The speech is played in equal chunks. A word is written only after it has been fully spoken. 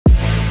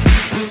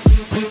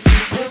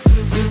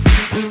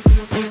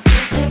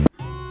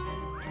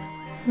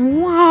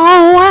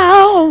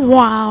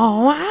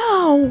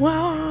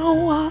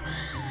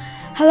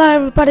Hello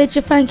everybody, it's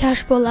your friend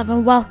Cashball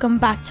and welcome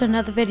back to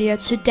another video.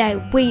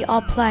 Today we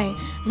are playing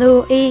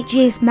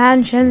Luigi's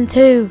Mansion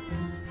 2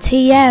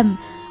 TM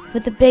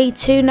with the big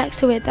 2 next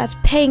to it that's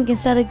pink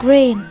instead of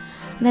green.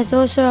 And there's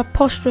also an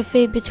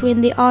apostrophe between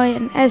the I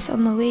and S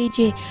on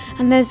Luigi.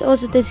 And there's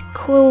also this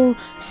cool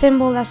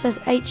symbol that says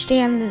HD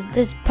and there's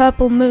this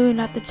purple moon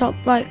at the top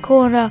right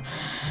corner.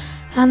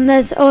 And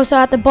there's also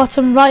at the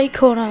bottom right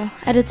corner,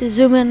 editor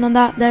zoom in on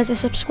that, there's a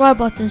subscribe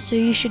button, so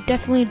you should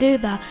definitely do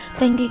that.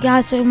 Thank you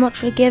guys so much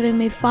for giving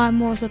me 5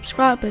 more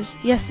subscribers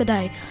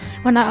yesterday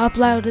when I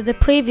uploaded the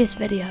previous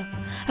video.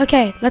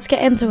 Okay, let's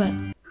get into it.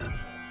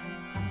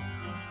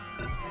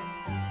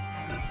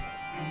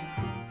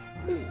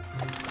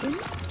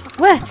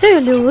 Where to,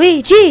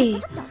 Luigi?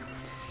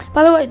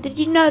 By the way, did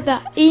you know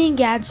that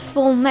Engad's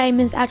full name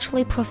is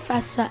actually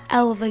Professor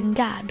Elvin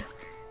Gadd?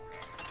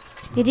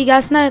 Did you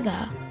guys know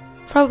that?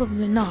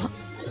 Probably not.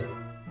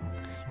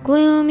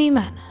 Gloomy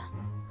Manor.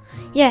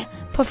 Yeah,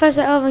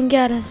 Professor Elvin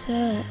Gadd has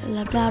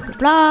blah blah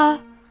blah.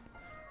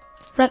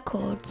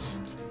 Records.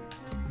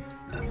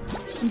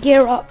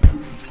 Gear up.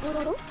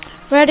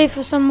 Ready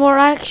for some more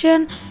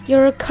action?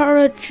 You're a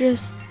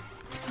courageous.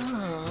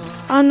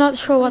 I'm not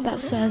sure what that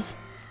says.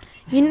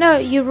 You know,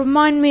 you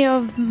remind me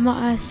of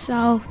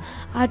myself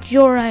at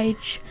your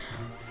age,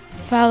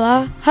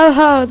 fella. Ho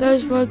ho,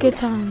 those were good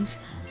times.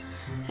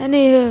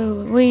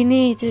 Anywho, we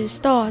need to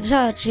start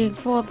searching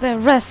for the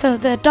rest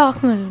of the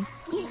Dark Moon.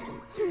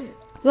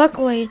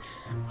 Luckily,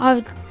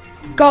 I've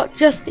got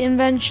just the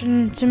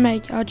invention to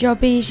make our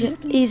job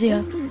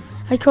easier.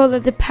 I call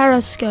it the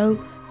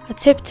periscope, a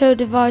tiptoe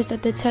device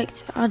that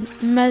detects and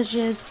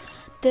measures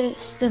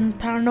distant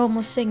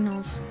paranormal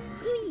signals.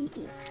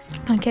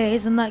 Okay,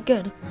 isn't that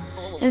good?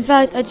 In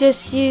fact, I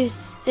just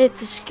used it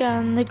to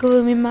scan the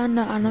Gloomy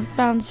Manor and I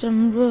found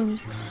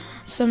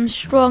some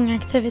strong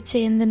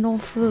activity in the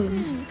north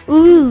rooms.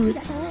 Ooh,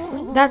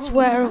 that's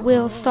where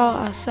we'll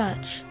start our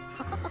search.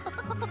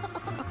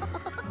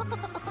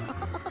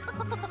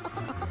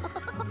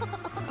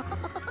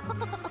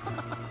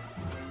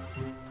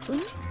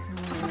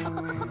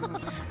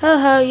 Ho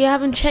ho, you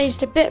haven't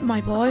changed a bit,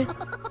 my boy.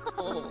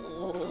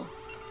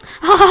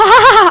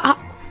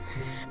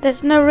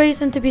 There's no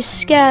reason to be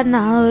scared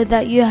now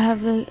that you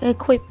have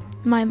equipped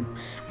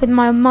with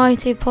my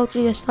mighty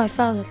Poltergeist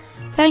 5000.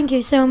 Thank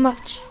you so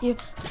much. You're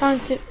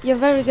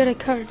very good at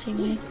encouraging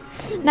me.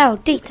 Now,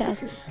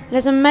 details.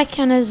 There's a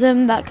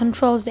mechanism that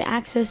controls the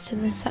access to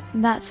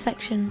that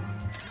section.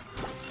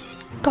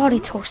 God, he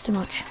talks too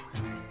much.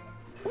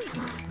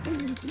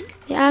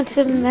 The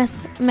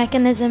access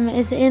mechanism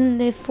is in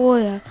the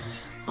foyer.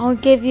 I'll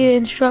give you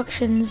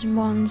instructions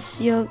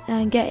once you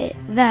get it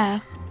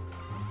there.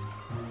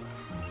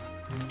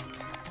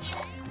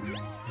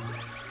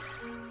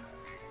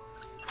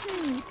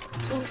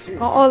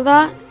 Got all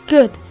that?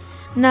 Good.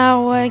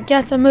 Now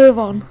get a move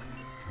on.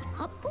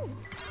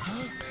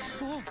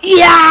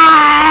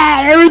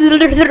 Yeah!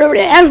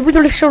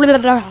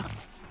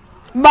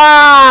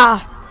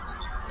 Bah!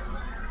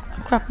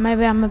 Crap,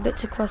 maybe I'm a bit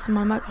too close to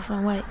my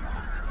microphone. Wait.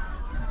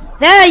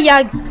 There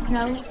you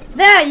go.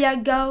 There you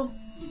go.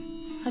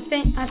 I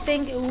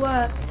think it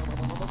worked.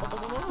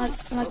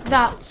 Like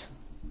that.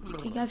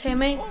 Do you guys hear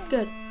me?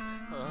 Good.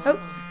 Oh.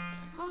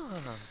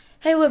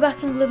 Hey, we're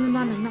back in Gloomy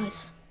Manor.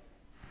 Nice.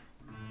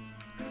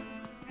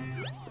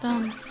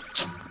 Down,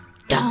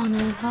 down,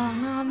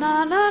 na na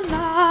na na na,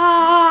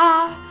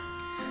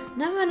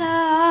 na na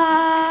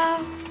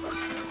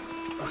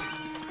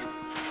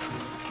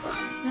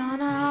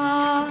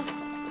na.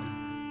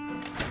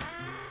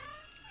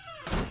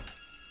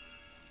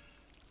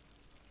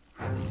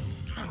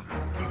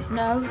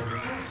 No.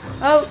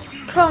 Oh,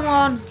 come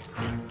on.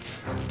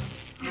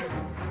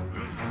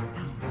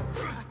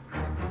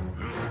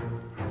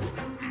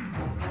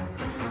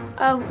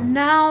 Oh,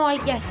 now I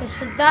get it.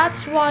 So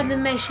that's why the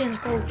mission's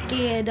called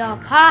Geared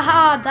Up.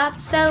 Haha, that's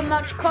so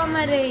much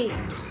comedy.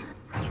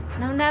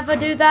 Now never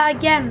do that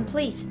again,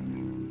 please.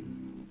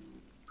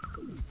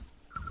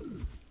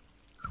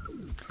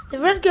 The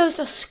red ghosts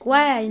are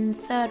square in the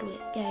third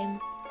game.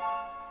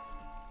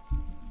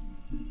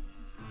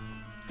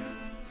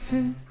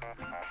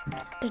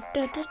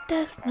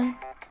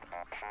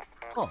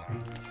 Oh,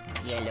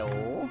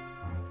 yellow.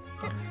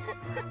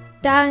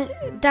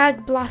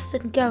 Dag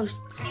blasted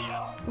ghosts.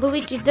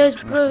 Luigi, those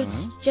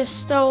brutes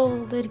just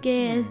stole the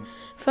gears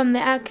from the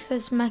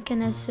access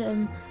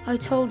mechanism I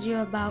told you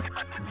about.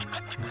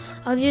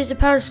 I'll use the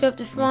periscope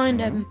to find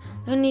them.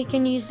 Then you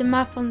can use the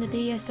map on the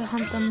DS to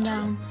hunt them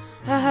down.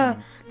 Haha,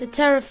 the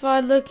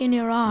terrified look in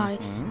your eye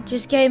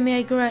just gave me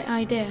a great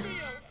idea.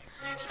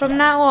 From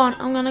now on,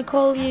 I'm gonna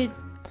call you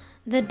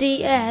the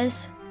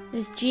DS,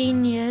 this is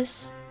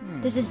genius,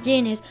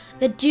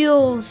 the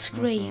dual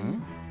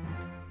scream.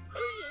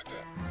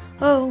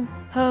 Ho,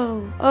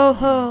 ho, oh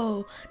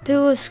ho,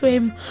 dual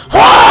scream.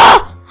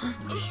 Ha!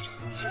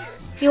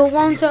 You'll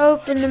want to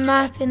open the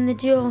map in the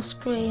dual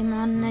scream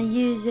and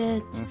use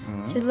it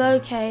to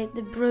locate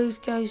the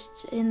bruised ghost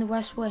in the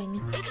West Wing.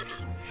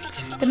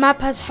 The map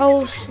has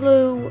whole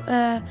slew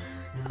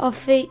of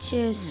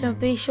features, so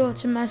be sure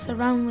to mess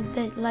around with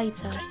it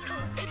later.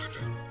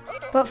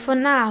 But for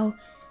now,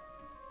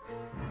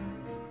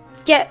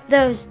 get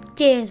those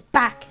gears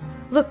back.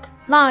 Look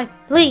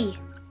lively.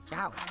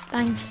 Ciao.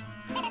 Thanks.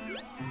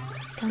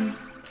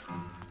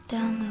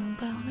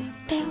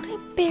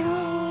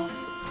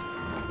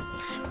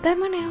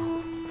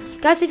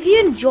 Guys, if you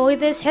enjoy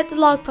this, hit the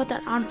like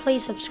button and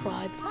please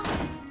subscribe.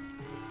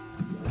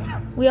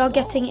 We are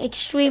getting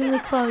extremely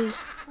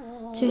close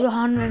to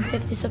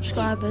 150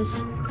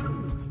 subscribers.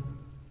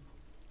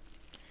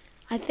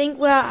 I think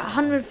we're at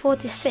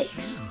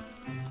 146.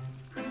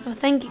 Oh,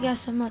 thank you guys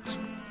so much.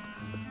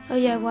 Oh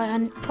yeah, wait,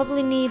 I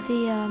probably need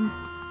the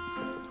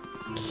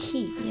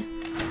key.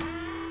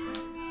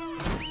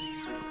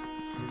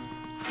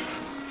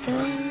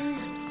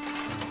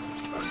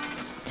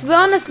 To be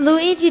honest,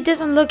 Luigi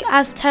doesn't look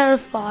as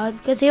terrified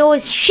because he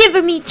always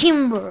shiver me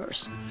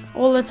timbers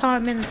all the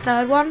time in the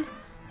third one.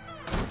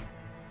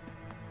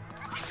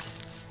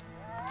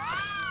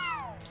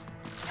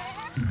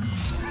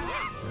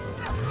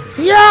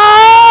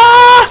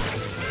 Yeah!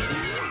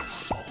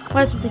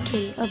 Where's the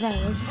key? Oh, there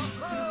it is.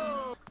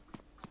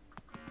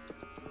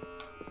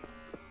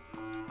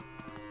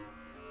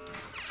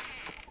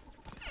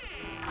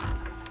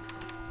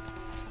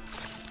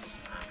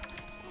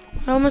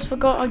 I almost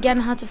forgot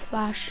again how to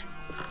flash.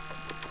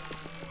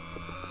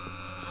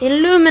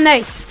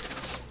 Illuminate!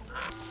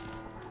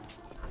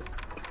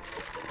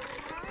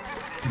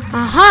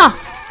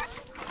 Aha!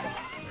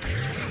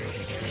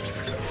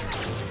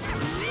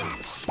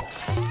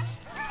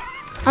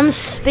 I'm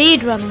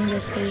speedrunning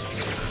this, dude.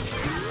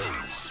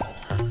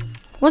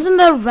 Wasn't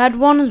there a red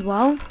one as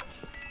well?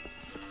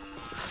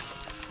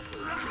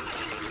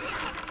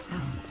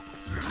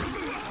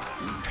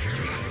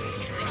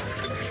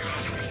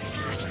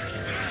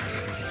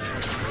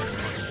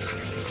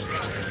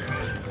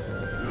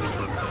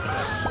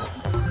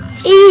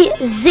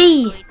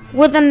 E-Z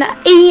with an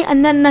E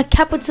and then a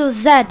capital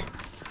Z.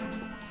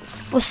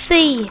 Or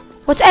C.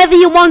 Whatever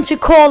you want to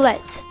call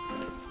it.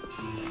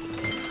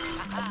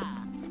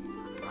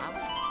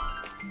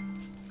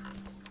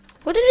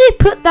 Where did he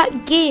put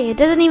that gear? It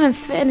doesn't even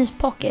fit in his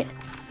pocket.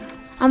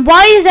 And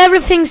why is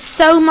everything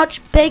so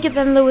much bigger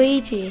than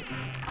Luigi?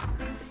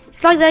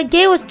 It's like that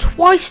gear was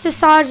twice the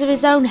size of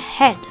his own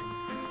head.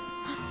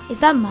 Is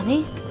that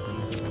money?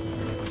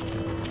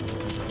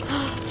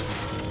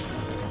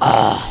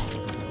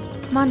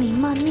 Money,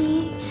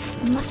 money,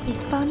 it must be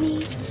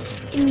funny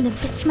in the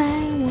rich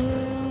man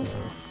world.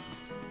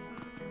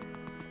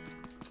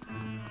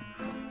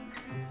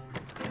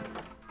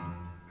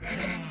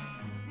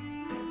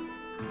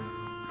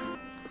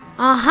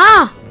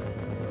 Aha!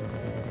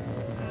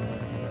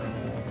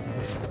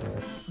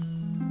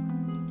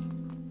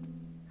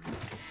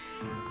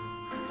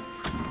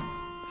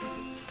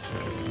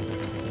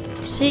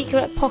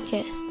 Secret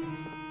pocket.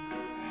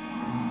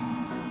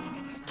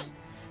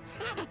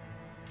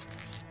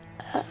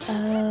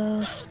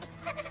 Uh-oh.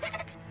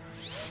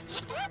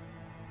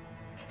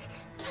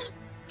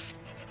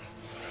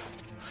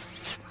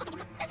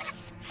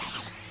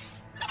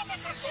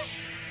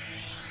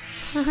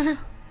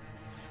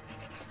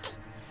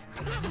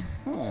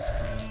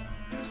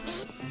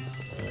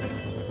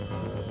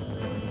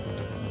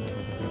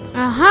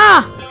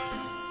 Aha!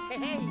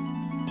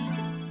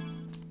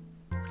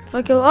 If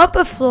I go up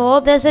a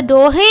floor, there's a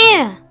door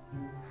here.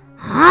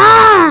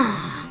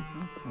 Ah!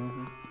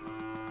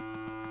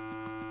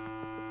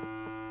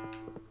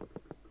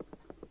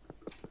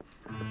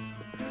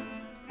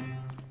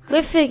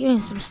 We're figuring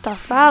some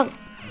stuff out.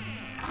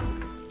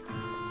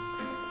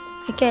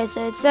 Okay,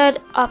 so it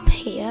said up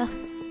here.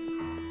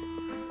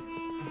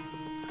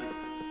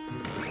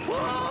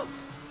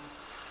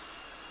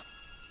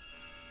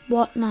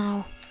 What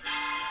now?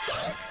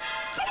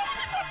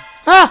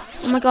 Ah!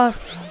 Oh my god.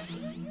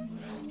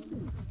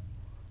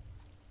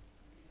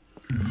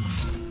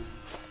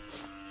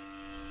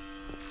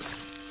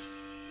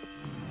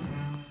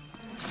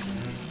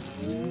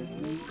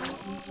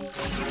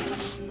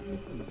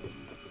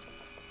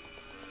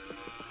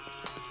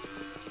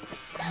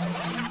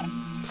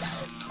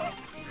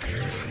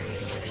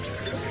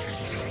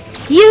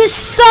 You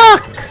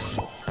suck!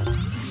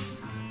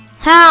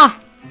 Ha!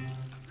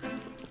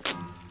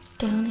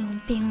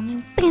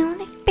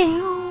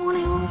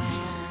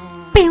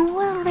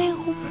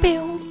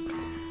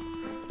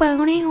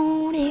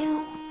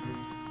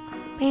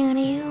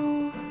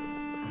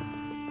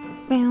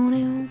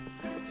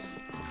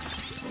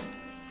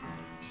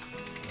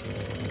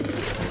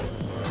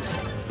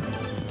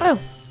 Oh,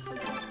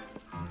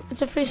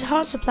 it's a free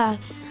heart supply.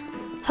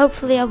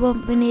 Hopefully I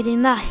won't be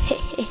needing that.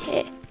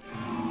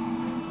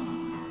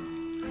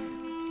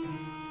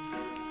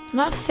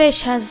 That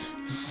fish has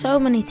so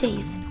many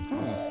teeth.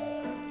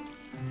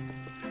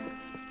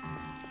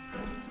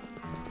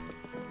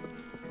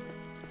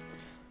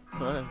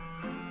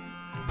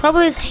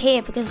 Probably is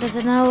here because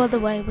there's no other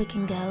way we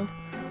can go.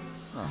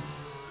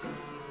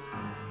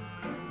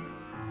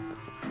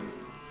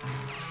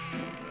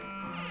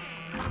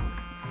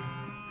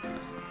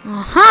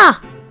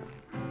 Aha!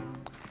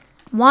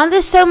 Why are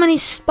there so many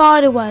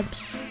spider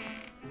webs?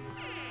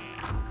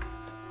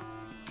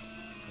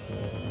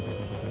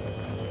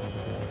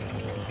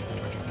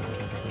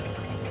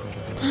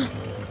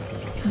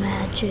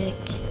 Magic.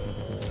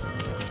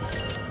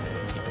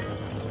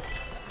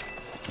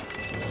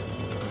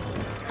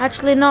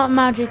 Actually, not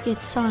magic,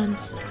 it's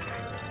science.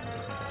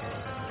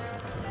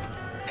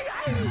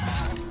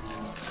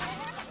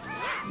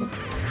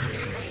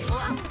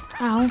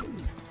 Ow.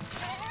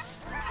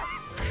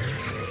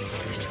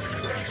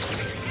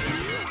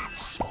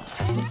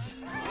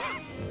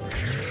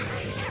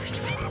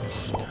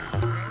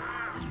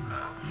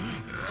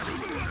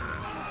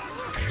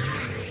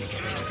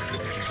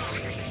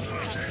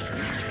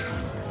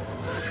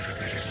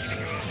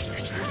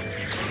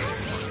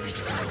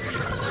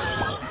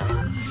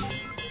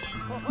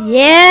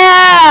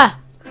 Yeah!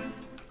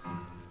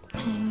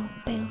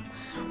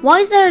 Why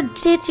is there a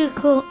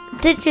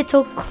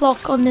digital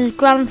clock on the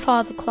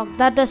grandfather clock?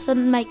 That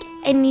doesn't make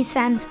any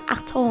sense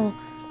at all.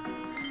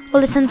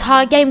 Well, this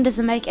entire game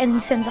doesn't make any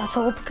sense at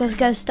all because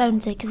ghosts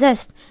don't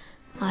exist.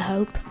 I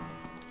hope.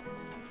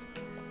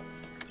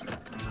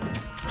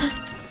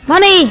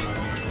 Money!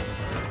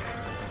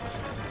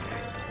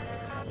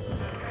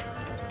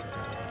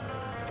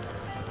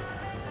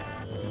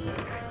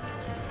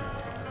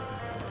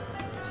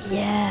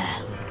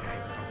 Yeah.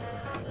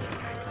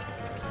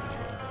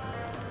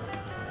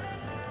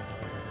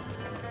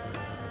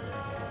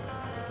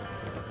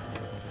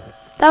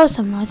 That was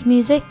some nice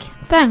music.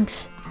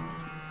 Thanks.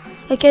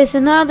 Okay, so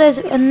now there's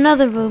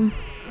another room.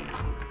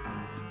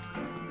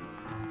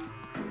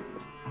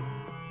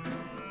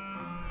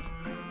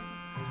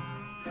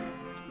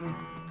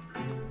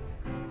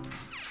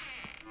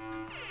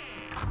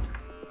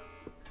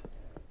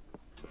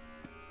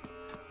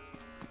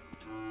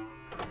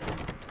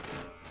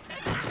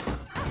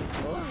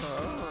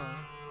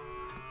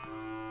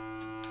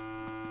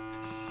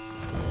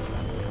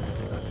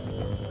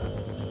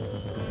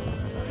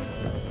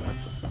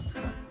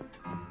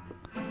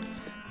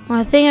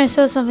 I think I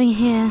saw something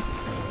here.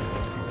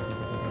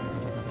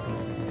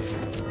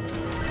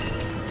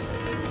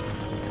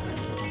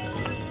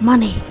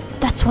 Money.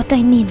 That's what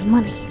I need,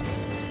 money.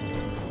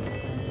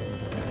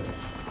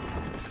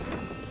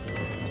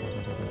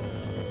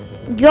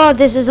 God,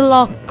 this is a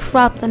lot of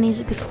crap that needs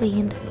to be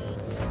cleaned.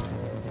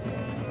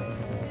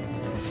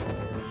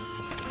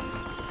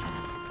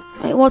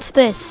 Wait, what's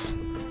this?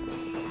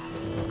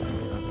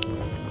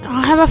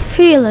 I have a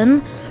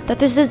feeling that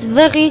this is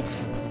very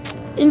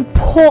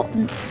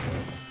important.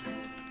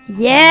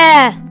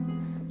 Yeah!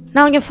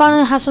 Now I can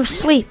finally have some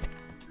sleep.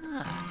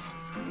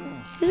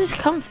 This is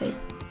comfy.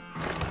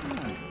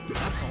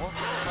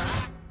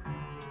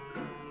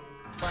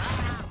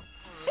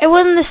 It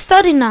was in the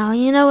study now,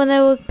 you know, when they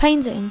were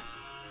painting.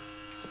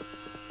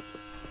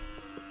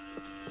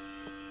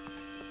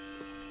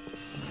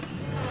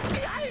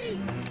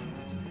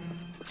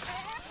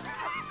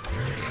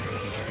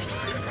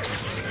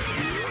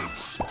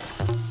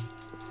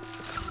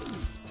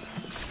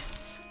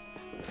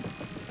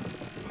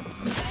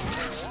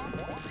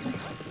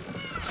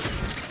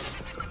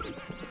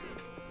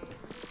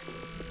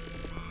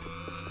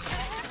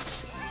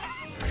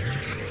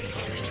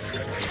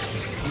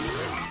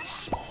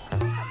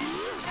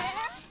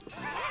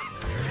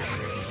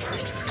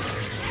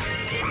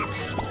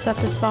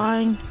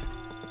 Satisfying.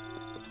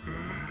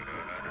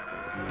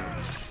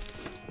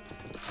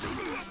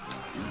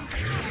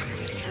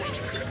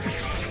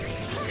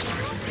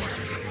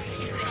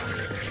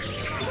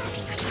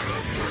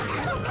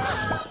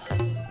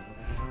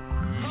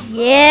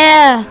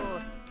 Yeah.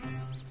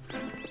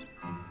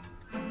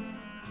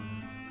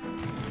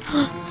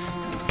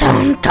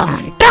 Dun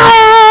dun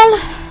dun.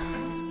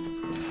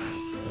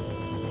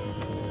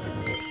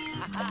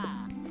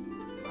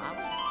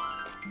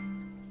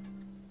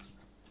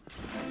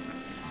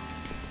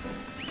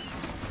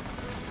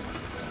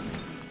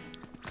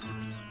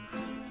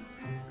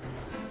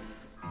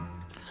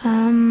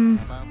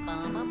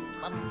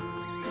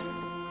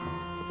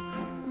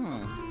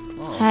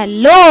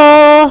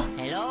 Hello.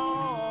 Hello.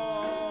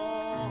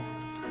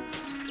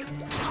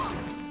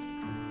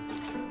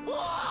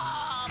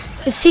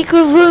 A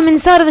secret room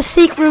inside of a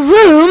secret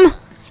room?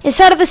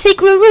 Inside of a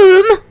secret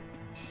room?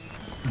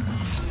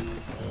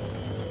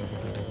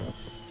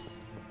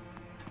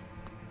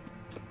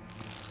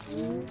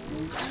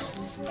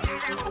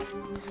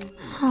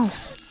 Oh.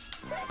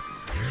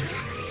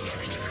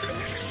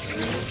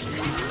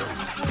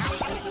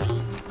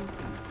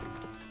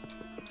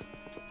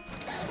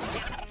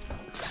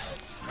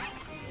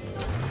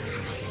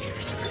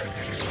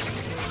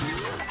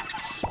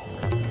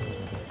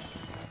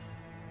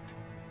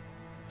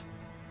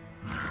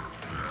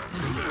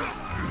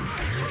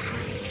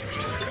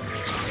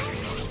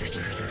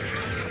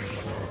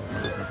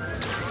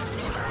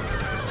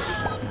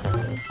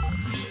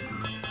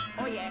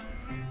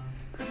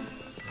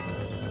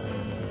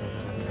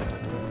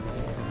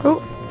 Oh.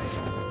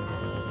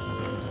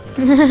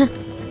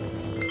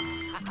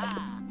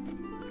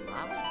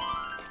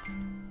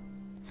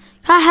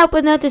 Can't help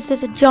but notice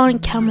there's a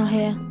giant camera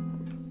here.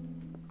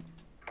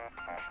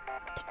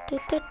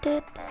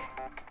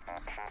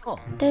 Oh,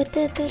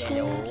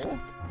 hello.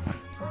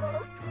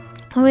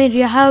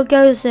 Luigi, how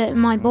goes it,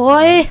 my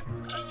boy?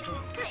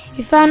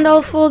 You found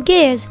all 4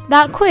 gears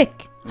that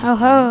quick? Ho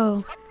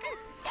ho.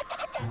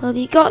 Well,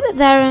 you got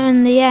there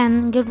in the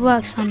end. Good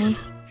work, Sonny.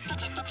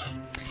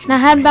 Now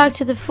head back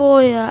to the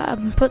foyer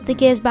and put the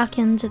gears back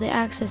into the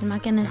access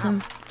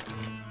mechanism.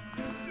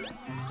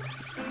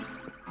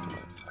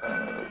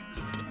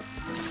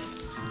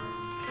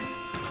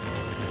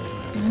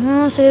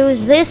 Oh, so it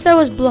was this that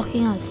was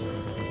blocking us.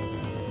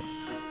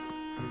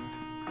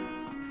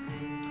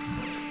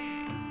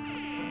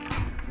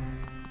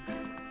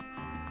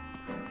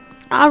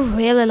 I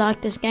really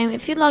like this game.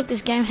 If you like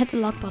this game, hit the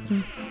like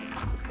button.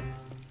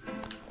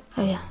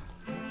 Oh yeah.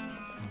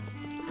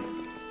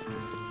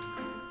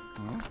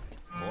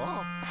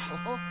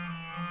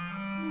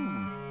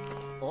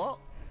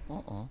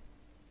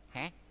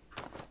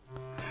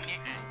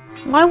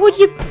 Why would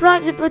you try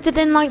to put it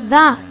in like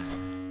that?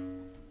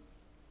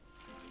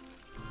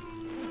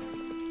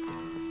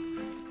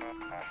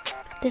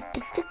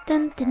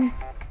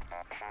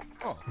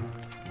 Oh,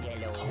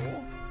 hello.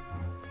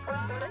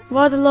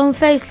 What a long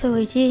face,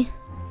 Luigi.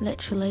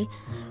 Literally.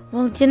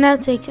 Well,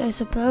 genetics, I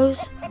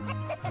suppose.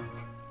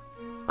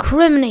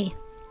 Criminy.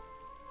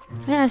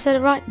 Yeah, I said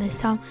it right this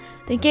time.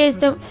 The gears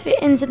don't fit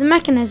into the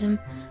mechanism.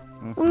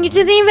 Well, you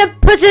didn't even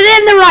put it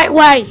in the right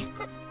way!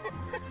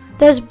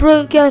 Those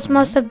brute ghosts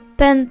must have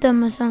bent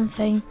them or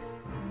something.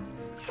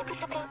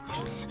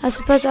 I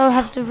suppose I'll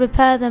have to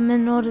repair them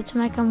in order to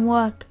make them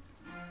work.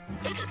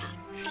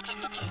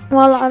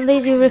 Well, at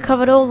least you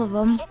recovered all of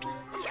them.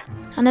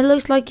 And it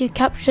looks like you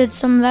captured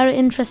some very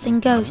interesting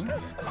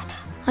ghosts.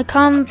 I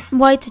can't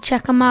wait to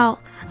check them out.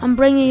 I'm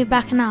bringing you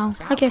back now.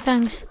 Okay,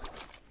 thanks.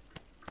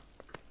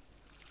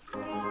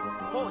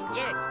 Oh,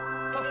 yes.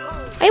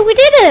 Hey, we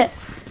did it!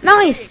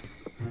 Nice!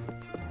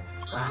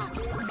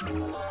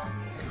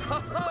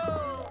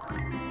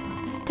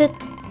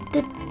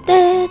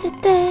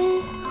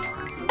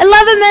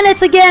 11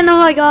 minutes again, oh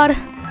my god.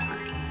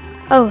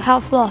 Oh,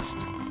 health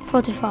lost.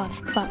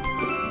 45, crap.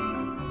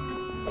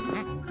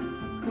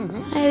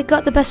 I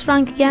got the best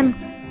rank again.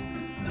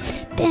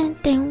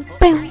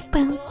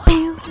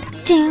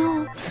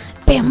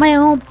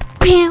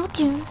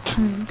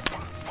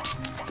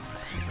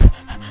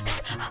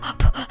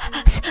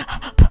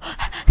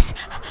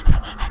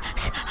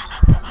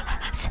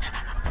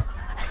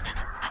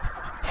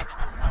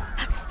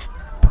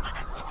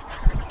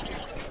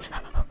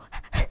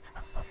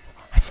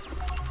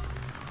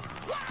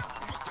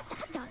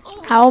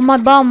 Ow, my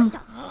bum.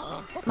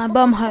 My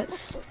bum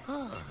hurts.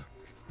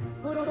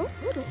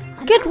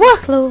 Good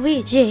work,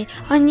 Luigi.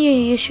 I knew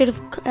you should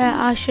have.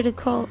 I should have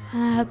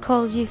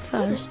called you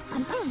first.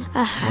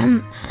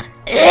 Ahem.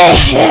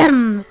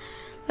 Ahem.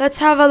 Let's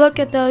have a look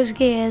at those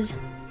gears.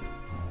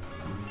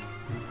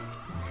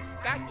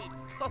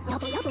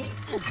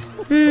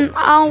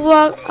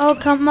 I'll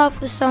come up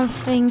with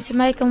something to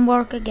make them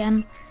work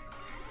again.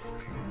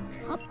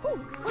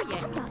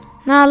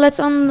 Now let's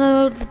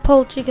unload the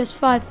Poltergeist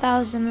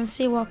 5000 and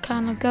see what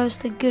kind of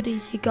ghostly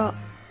goodies you got.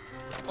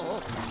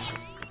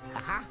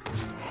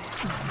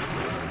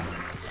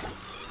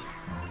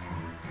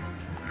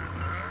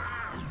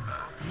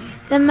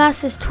 The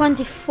mass is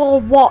 24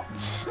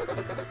 watts.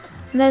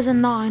 And there's a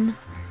 9.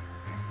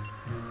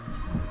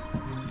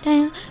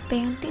 Ding,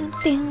 ding, ding,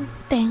 ding,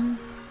 ding.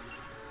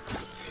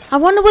 I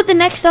wonder what the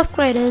next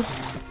upgrade is.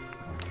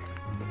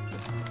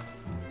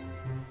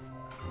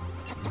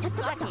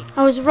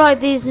 I was right,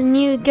 these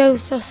new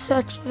ghosts are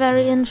such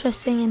very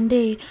interesting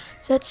indeed.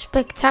 Such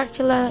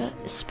spectacular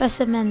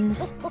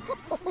specimens.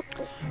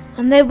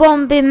 And they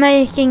won't be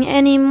making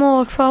any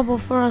more trouble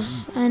for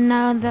us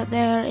now that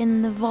they're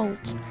in the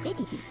vault.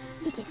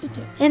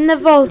 In the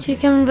vault you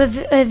can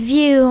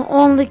view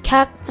all the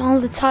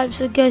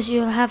types of ghosts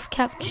you have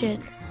captured.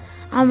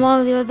 And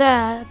while you're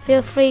there,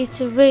 feel free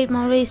to read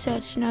my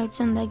research notes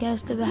on their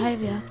ghostly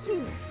behavior.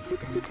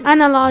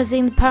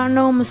 Analyzing the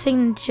paranormal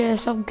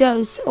signatures of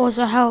ghosts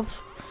also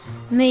helps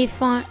me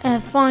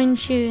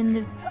fine-tune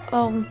the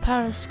old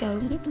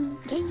periscope.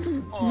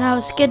 Now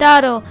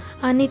skedaddle,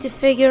 I need to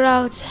figure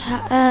out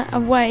a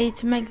way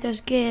to make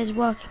those gears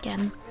work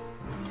again.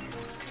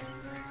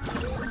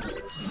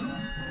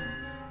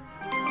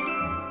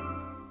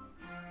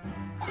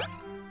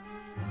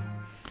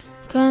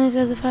 Guys,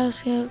 there's a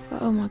periscope.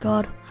 Oh my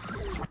god.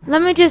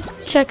 Let me just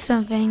check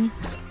something.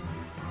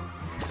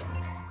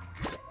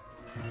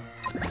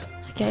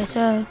 Okay,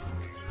 so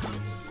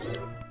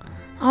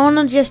I want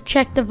to just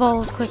check the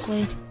vault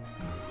quickly.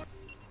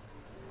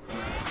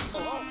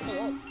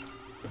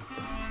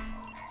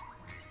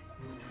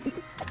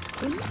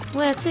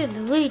 Where to,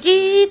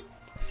 Luigi?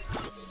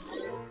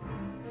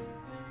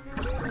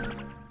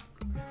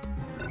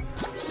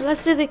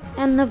 Let's do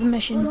another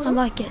mission. I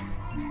like it.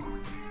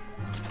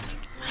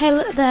 Hey,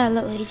 look there,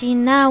 Luigi.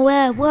 Now,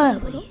 where were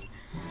we?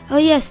 Oh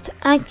yes, to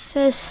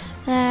access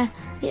the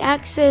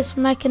access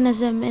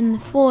mechanism in the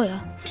foyer.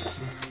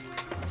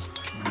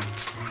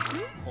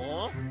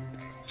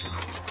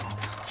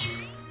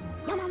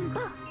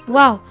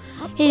 Wow,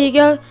 here you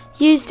go.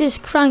 Use this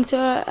crank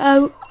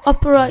to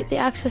operate the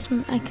access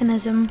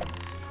mechanism.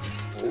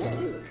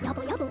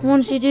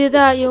 Once you do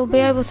that, you'll be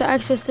able to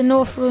access the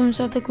north rooms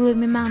of the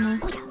Gloomy Manor.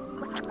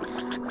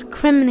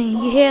 Criminy,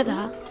 you hear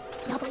that?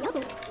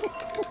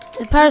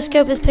 The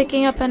periscope is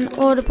picking up an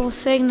audible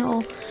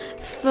signal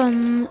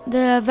from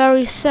the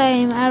very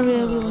same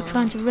area we were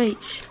trying to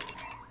reach.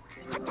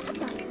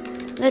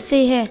 Let's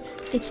see here.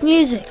 It's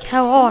music.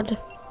 How odd.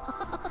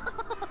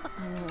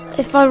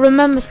 If I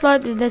remember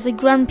slightly, there's a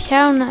grand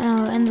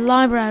piano in the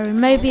library.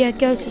 Maybe a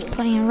ghost is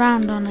playing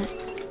around on it.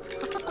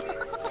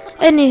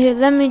 Anywho,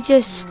 let me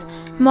just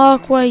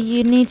mark where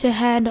you need to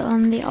head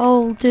on the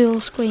old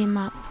dual screen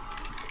map.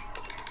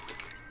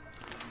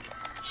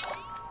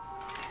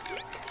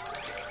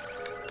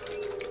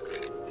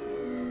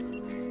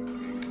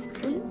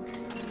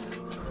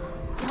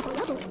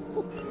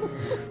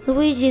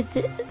 Luigi,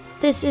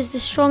 this is the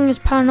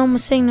strongest paranormal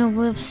signal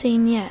we've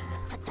seen yet.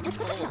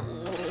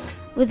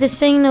 With the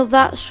signal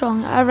that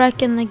strong, I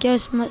reckon the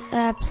ghost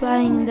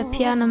playing the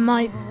piano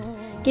might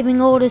giving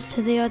orders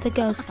to the other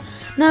ghosts.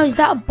 No, is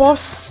that a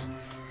boss?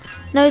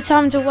 No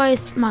time to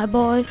waste, my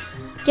boy.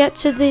 Get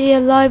to the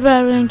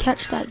library and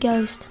catch that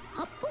ghost.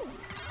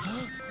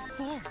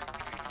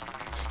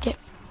 Skip.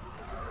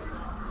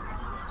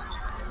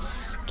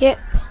 Skip.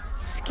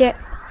 Skip.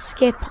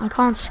 Skip. I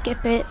can't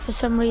skip it for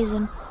some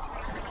reason.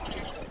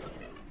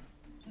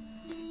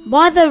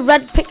 Why the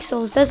red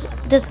pixels?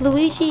 Does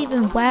Luigi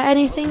even wear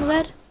anything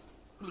red?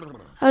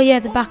 Oh yeah,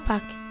 the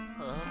backpack.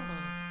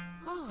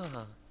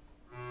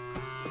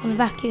 Or the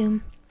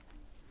vacuum.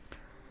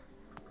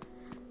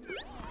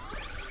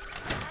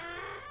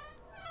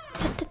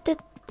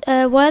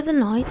 Where are the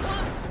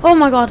knights? Oh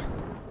my god.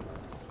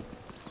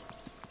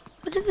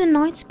 Where did the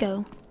knights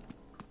go?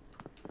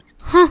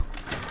 Huh.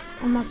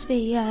 I must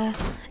be I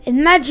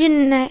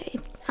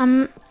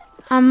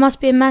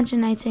must be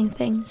imaginating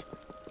things.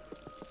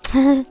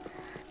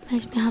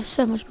 Makes me have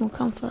so much more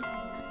comfort.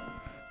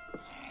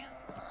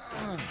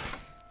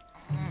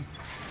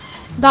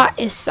 That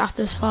is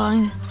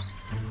satisfying.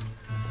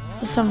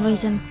 For some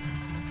reason.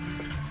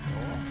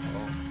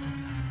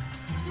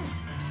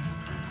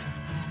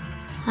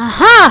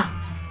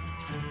 Aha!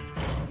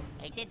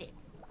 I did it.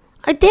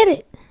 I did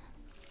it!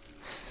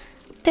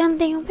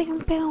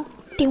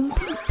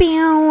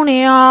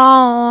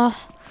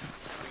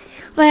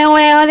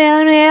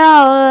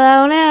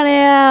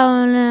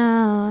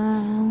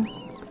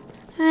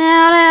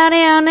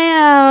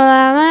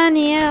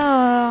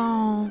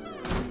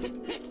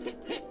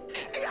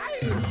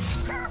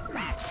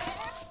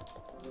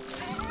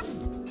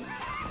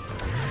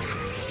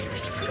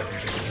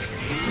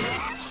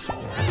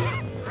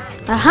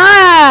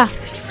 Aha!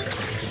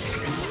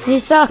 You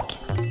suck.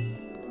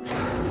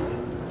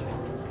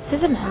 Is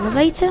this an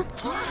elevator?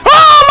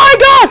 Oh my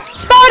god!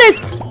 Spiders!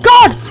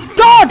 God!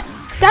 God!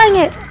 Dang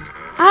it!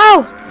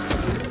 Ow!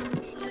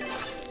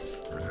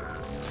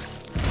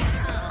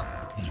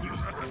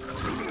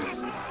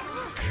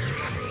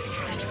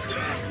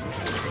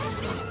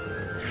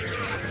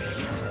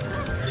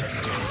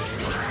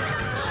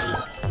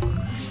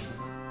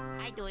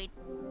 I do it.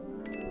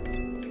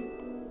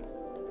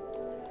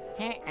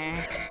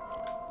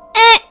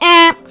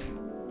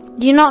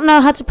 Do you not know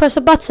how to press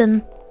a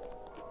button?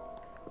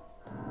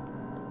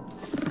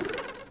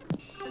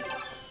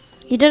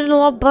 You did a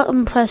lot of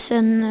button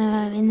pressing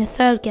in the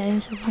third game,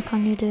 so why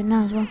can't you do it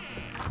now as well?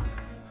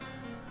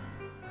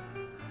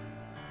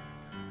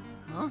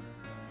 Huh?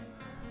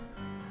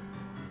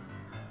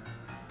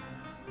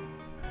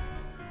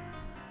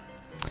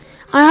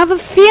 I have a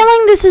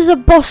feeling this is a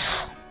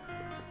boss.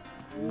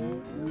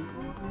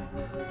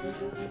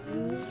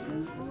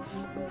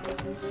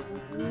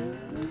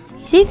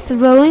 Is he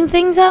throwing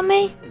things at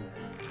me?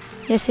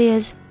 Yes, he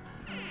is.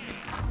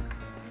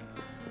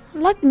 I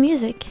like the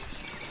music.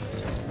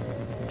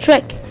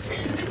 Trick.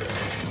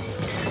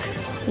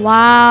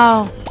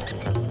 Wow.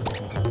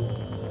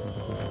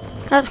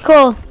 That's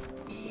cool.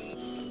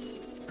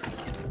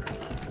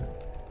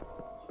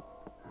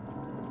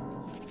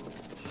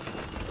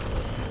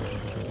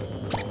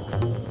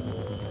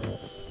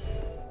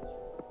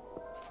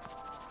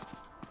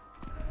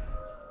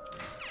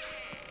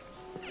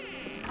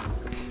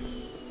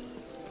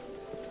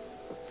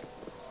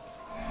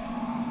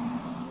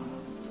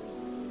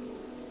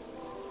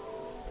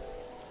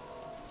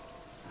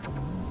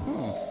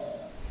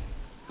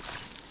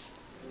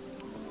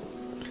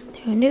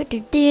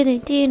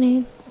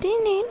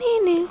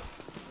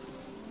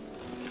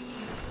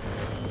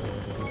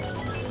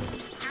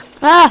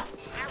 Ah!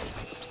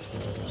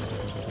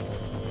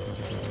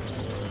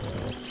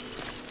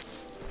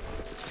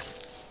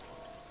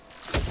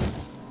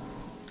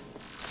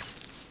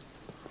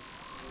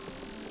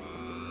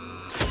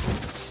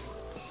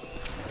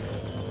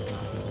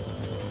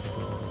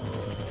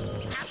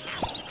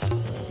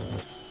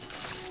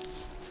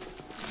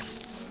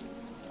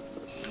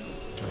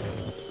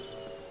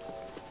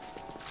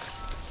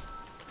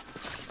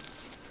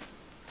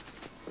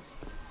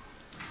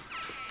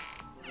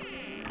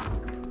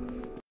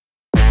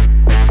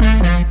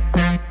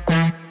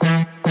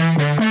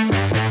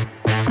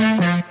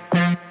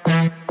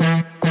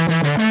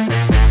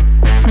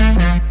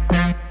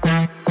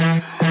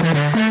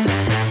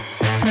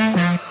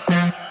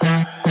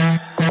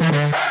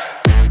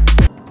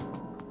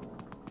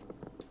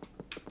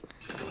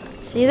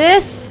 See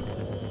this?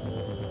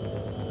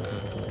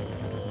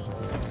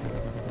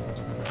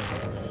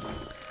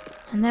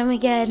 And then we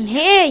get in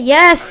here.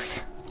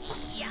 Yes.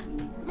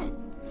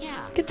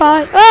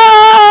 Goodbye.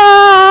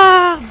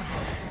 Ah!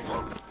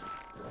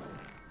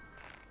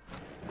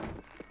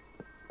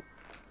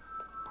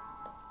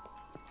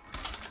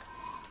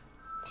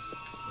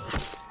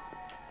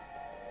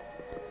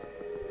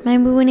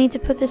 Maybe we need to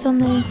put this on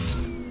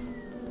the...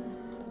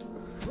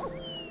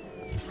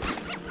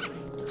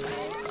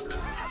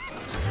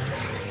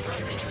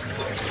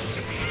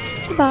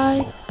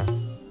 Goodbye.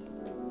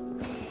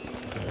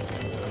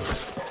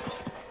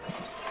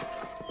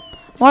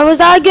 Why was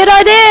that a good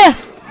idea?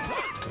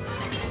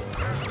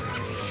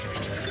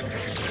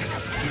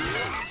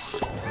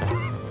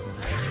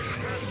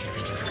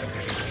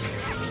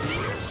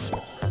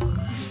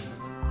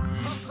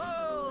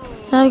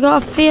 So I've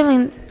got a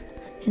feeling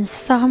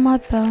inside my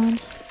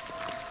bones.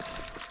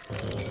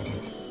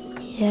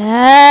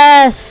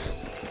 Yes!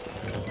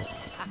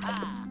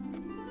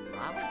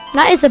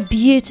 That is a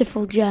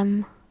beautiful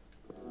gem.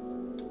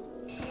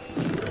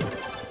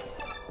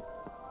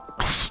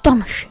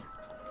 Astonishing.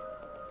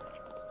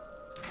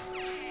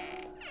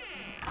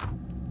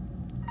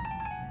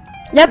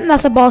 Yep,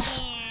 that's a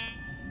boss.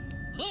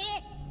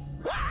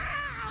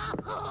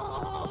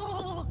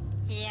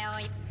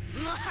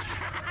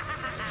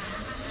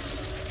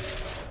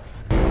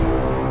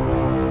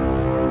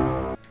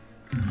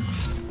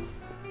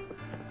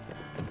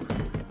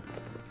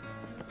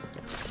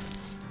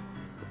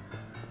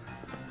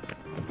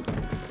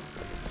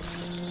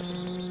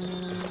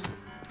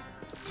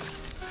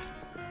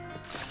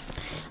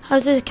 I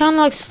was just kind of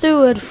like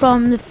Steward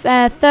from the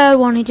third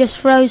one. He just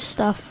throws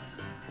stuff.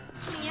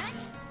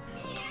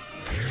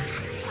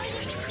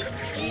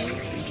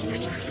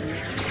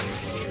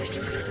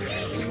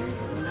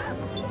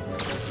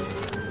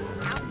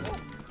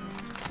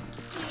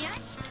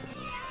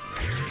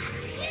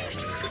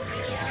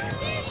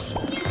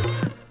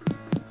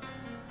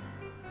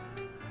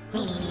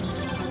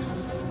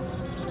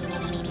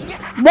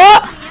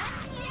 What?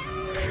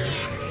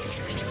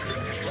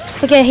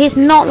 Okay, he's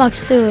not like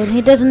Steward.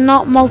 He does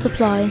not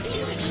multiply.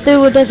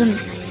 Steward doesn't.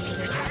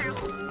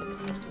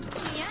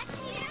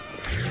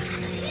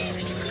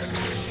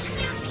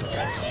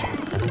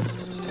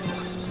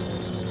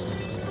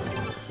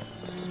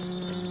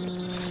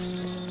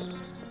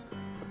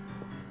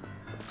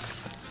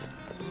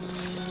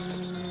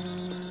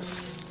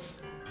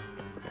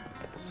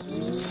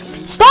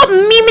 Stop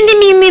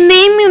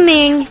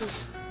memeing,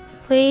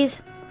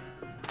 please.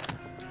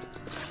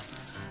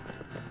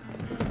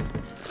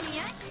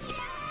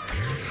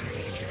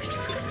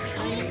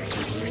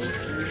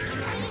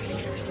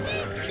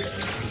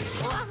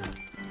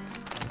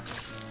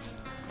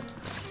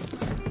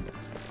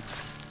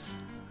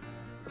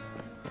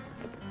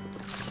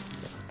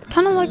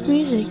 Kind of like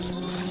music.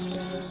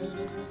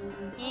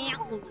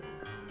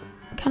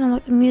 Kind of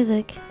like the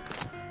music.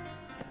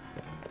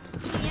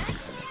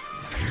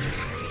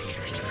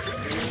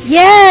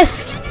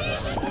 Yes!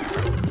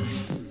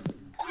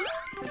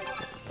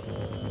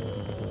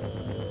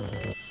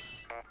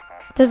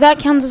 Does that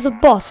count as a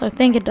boss? I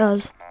think it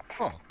does.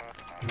 Oh.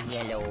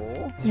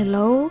 Yellow.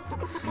 Yellow?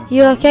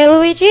 You okay,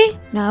 Luigi?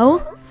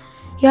 No?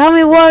 You had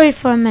me worried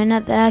for a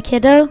minute there,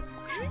 kiddo.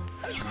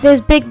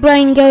 Those big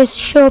brain ghosts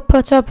sure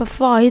put up a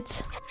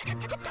fight.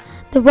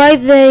 The way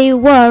they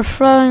were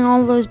throwing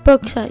all those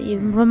books at you,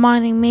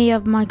 reminding me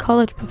of my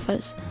college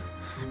professor.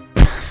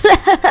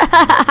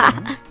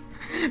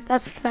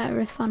 That's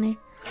very funny.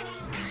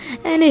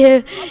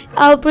 Anywho,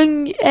 I'll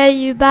bring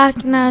you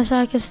back now so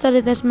I can study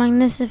those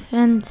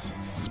magnificent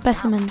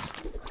specimens.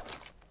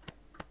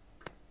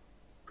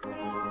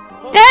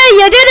 Hey,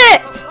 you did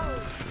it!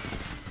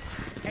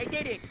 I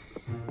did it.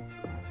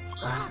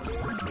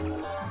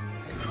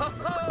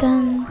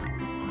 Done.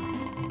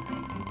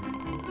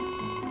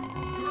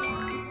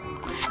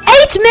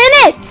 8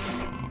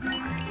 minutes!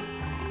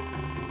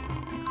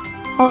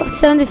 Oh,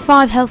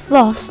 75 health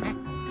lost.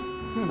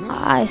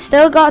 I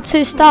still got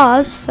 2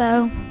 stars,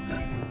 so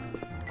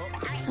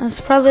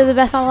that's probably the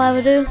best I'll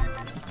ever do.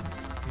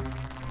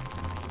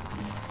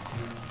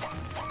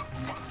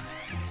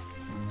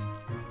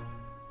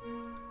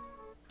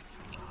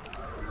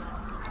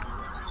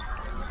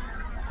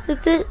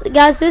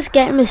 Guys, this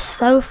game is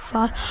so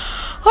fun.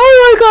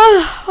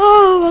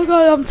 Oh my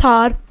god, I'm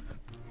tired.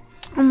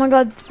 Oh my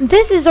god,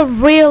 this is a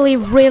really,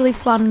 really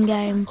fun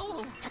game.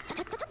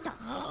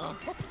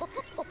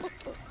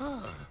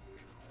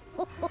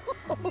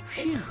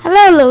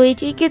 Hello,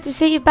 Luigi. Good to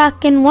see you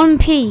back in one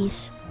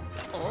piece.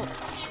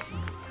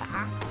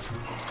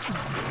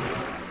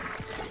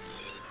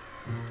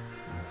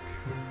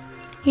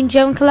 You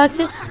gem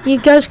collected? You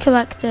ghost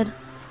collected.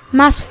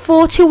 Mass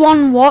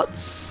 41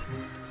 watts.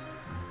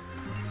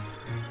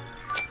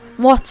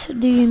 What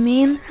do you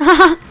mean?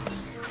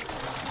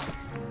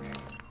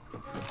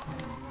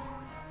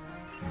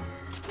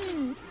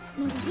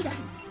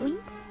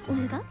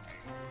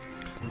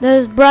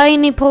 Those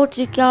brainy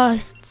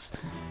poltergeists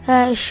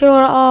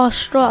sure are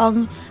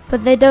strong,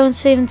 but they don't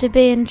seem to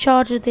be in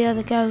charge of the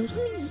other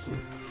ghosts.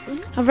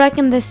 I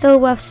reckon they're still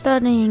worth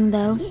studying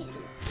though.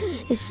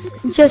 It's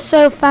just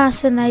so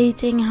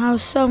fascinating how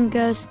some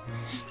ghosts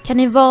can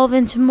evolve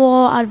into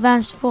more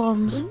advanced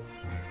forms.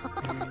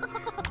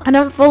 I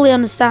don't fully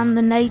understand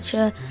the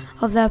nature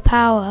of their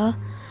power,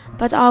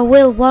 but I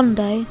will one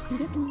day.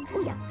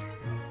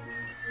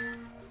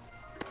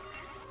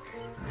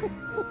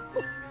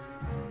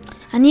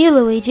 And you,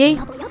 Luigi,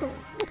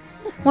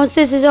 once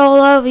this is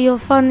all over, you'll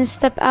finally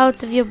step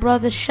out of your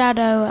brother's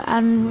shadow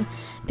and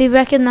be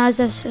recognized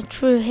as a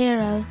true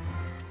hero.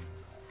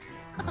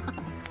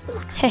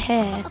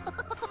 Hehe.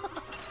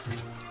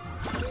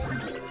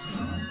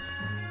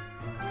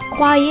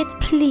 Quiet,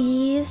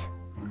 please.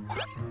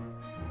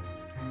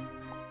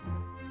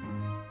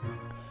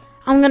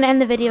 I'm going to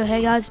end the video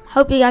here, guys.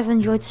 Hope you guys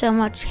enjoyed so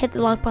much. Hit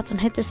the like button,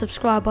 hit the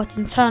subscribe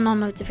button, turn on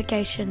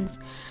notifications.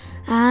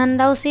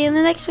 And I'll see you in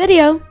the next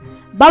video.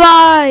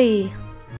 Bye-bye!